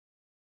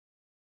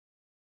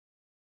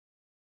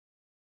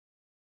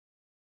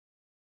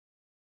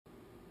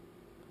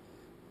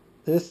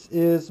This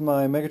is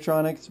my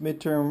Mechatronics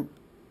midterm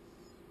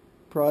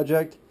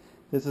project.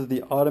 This is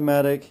the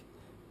automatic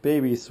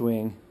baby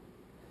swing.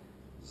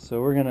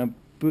 So we're gonna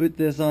boot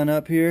this on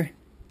up here.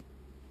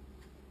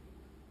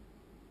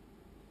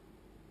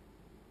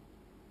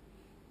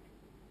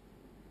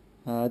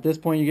 At this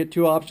point you get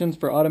two options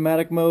for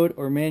automatic mode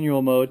or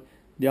manual mode.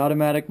 The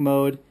automatic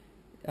mode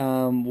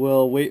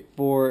will wait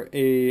for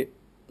a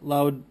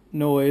loud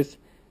noise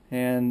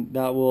and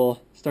that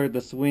will start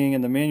the swing,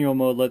 and the manual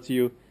mode lets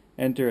you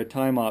enter a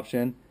time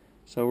option.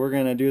 So we're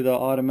going to do the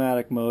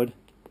automatic mode.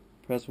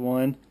 Press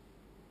 1.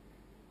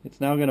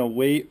 It's now going to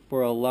wait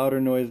for a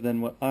louder noise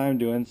than what I'm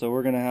doing, so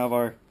we're going to have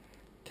our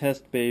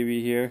test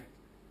baby here.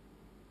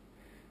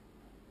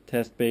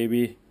 Test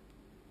baby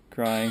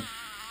crying.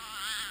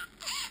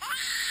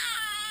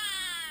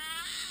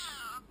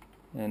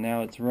 And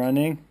now it's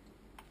running.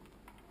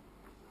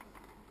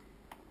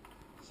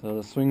 So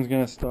the swing's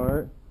going to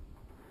start.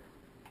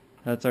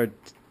 That's our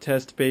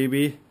test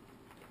baby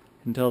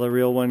until the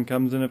real one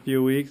comes in a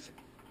few weeks.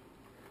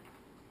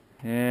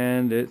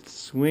 And it's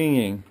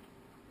swinging.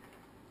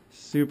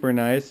 Super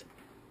nice.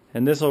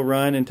 And this will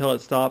run until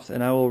it stops,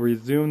 and I will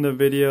resume the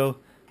video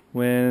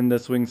when the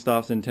swing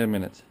stops in 10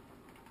 minutes.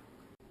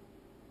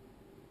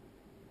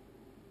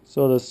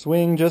 So the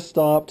swing just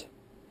stopped.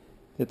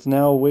 It's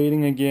now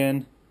waiting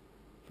again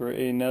for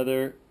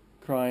another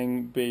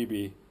crying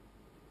baby.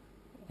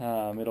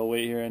 It'll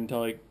wait here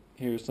until it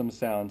hears some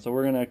sound. So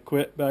we're going to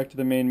quit back to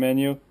the main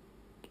menu.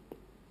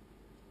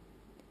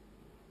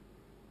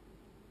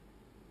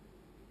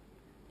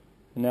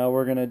 And now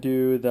we're going to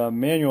do the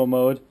manual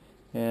mode,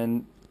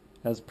 and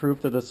as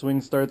proof that the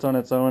swing starts on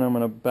its own, I'm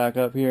going to back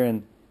up here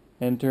and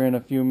enter in a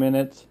few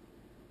minutes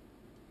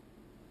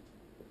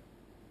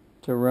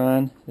to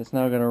run. It's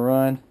now going to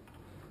run.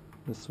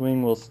 The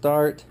swing will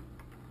start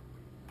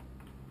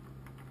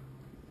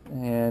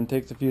and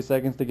takes a few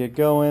seconds to get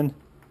going.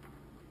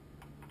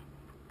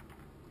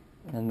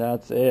 And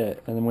that's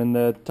it. And when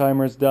the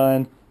timer's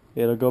done,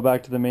 it'll go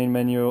back to the main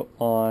menu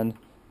on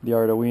the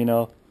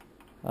Arduino.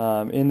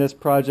 In this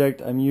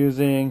project, I'm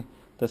using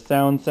the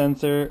sound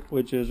sensor,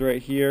 which is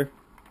right here,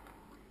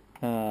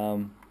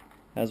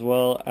 as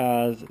well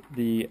as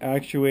the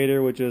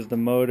actuator, which is the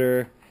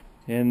motor,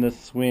 and the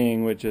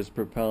swing, which is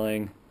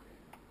propelling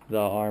the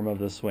arm of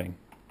the swing.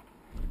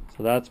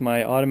 So that's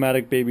my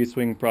automatic baby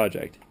swing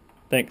project.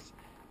 Thanks.